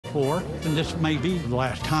before, and this may be the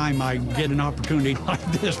last time I get an opportunity like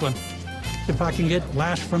this one. If I can get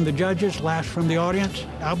last from the judges, last from the audience,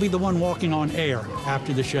 I'll be the one walking on air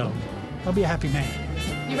after the show. I'll be a happy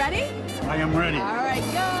man. You ready? I am ready. All right, go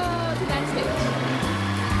to that stage.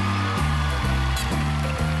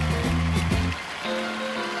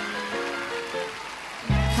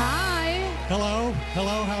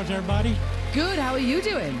 Hello, how's everybody? Good, how are you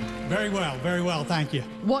doing? Very well, thank you.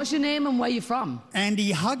 What's your name and where you from?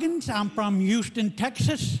 Andy Huggins, I'm from Houston,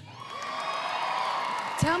 Texas.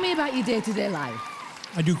 Tell me about your day-to-day life.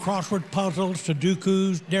 I do crossword puzzles,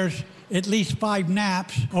 Sudokus. There's at least 5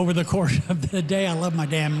 naps over the course of the day. I love my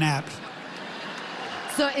damn naps.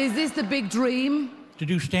 So is this the big dream? To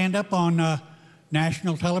do stand-up on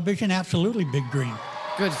national television? Absolutely big dream.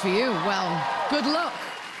 Good for you. Well, good luck.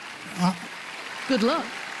 Good luck.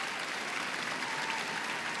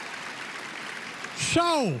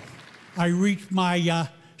 So, I reached my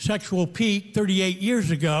sexual peak 38 years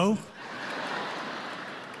ago.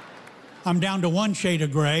 I'm down to 1 shade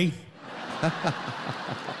of gray.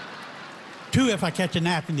 2 if I catch a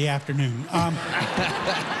nap in the afternoon. You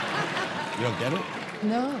don't get it?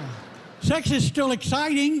 No. Sex is still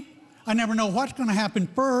exciting. I never know what's going to happen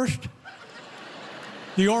first.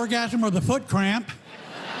 The orgasm or the foot cramp.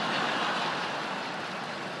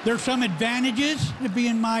 There's some advantages to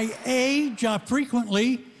being my age.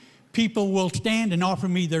 Frequently, people will stand and offer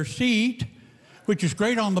me their seat, which is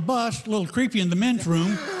great on the bus, a little creepy in the men's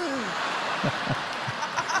room.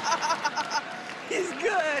 He's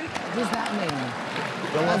good. What does that mean?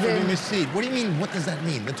 They'll offer me a seat. What do you mean, what does that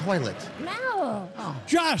mean? The toilet? No. Oh.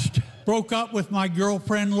 Just broke up with my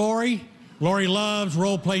girlfriend, Lori. Lori loves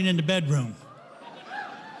role-playing in the bedroom.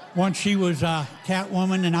 Once she was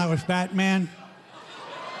Catwoman and I was Batman.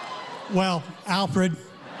 Well, Alfred.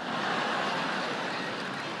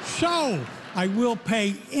 So, I will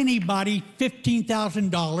pay anybody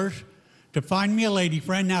 $15,000 to find me a lady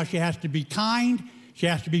friend. Now, she has to be kind, she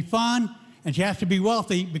has to be fun, and she has to be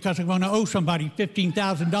wealthy because I'm going to owe somebody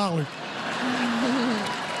 $15,000.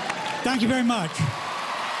 Thank you very much.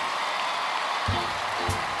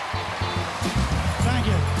 Thank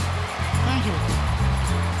you. Thank you.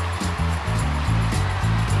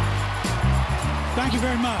 Thank you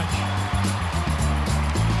very much.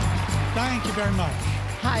 Thank you very much.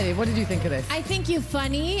 Heidi, what did you think of this? I think you're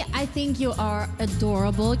funny. I think you are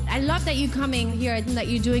adorable. I love that you're coming here and that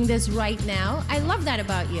you're doing this right now. I love that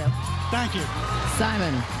about you. Thank you.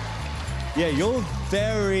 Simon. Yeah, you're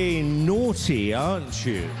very naughty, aren't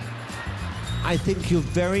you? I think you're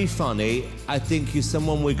very funny. I think you're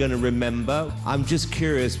someone we're going to remember. I'm just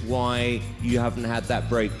curious why you haven't had that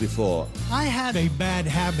break before. I had a bad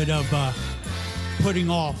habit of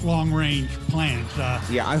putting off long-range plans.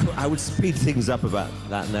 Yeah, I would speed things up about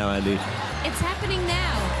that now, Andy. It's happening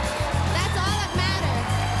now. That's all that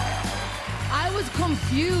matters. I was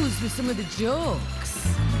confused with some of the jokes.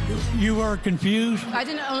 You were confused? I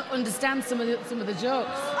didn't understand some of the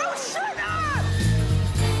jokes. Oh, shut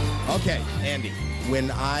up! Okay, Andy.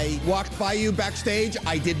 When I walked by you backstage,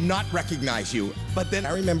 I did not recognize you. But then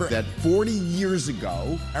I remember that 40 years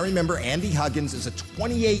ago, I remember Andy Huggins as a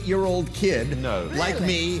 28-year-old kid, like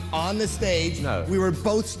me, on the stage. No. We were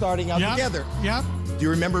both starting out together. Yep. Do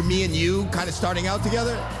you remember me and you kind of starting out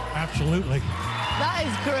together? Absolutely. That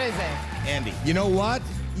is crazy. Andy, you know what?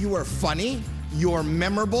 You are funny. You're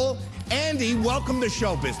memorable. Andy, welcome to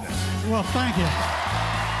show business. Well, thank you.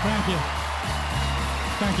 Thank you.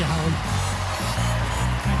 Thank you, Howie.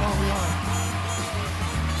 Thank all we are.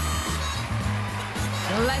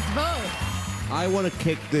 Let's vote. I want to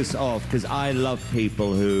kick this off because I love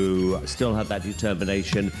people who still have that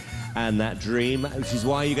determination and that dream, which is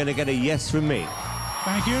why you're going to get a yes from me.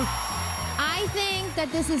 Thank you. I think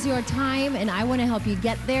that this is your time, and I want to help you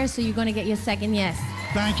get there, so you're going to get your second yes.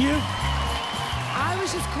 Thank you. I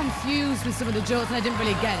was just confused with some of the jokes, and I didn't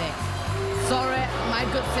really get it. Sorry, my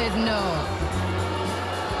gut says no.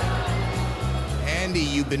 Andy,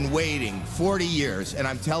 you've been waiting 40 years, and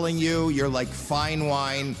I'm telling you, you're like fine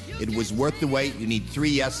wine. It was worth the wait. You need 3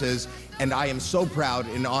 yeses, and I am so proud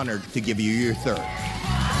and honored to give you your 3rd.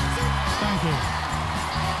 Thank you.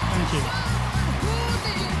 Thank you.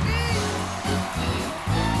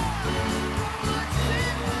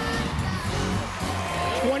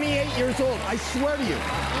 28 years old, I swear to you.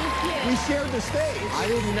 We shared the stage. I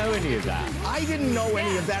didn't know any of that. I didn't know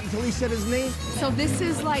any of that until he said his name. So this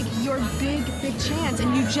is like your big chance,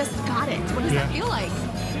 and you just got it. What does that feel like?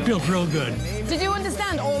 Feels real good. Did you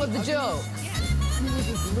understand all of the jokes?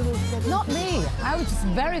 Not me. I was just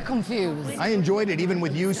very confused. I enjoyed it, even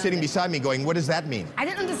with you sitting beside me going, what does that mean? I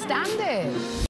didn't understand it.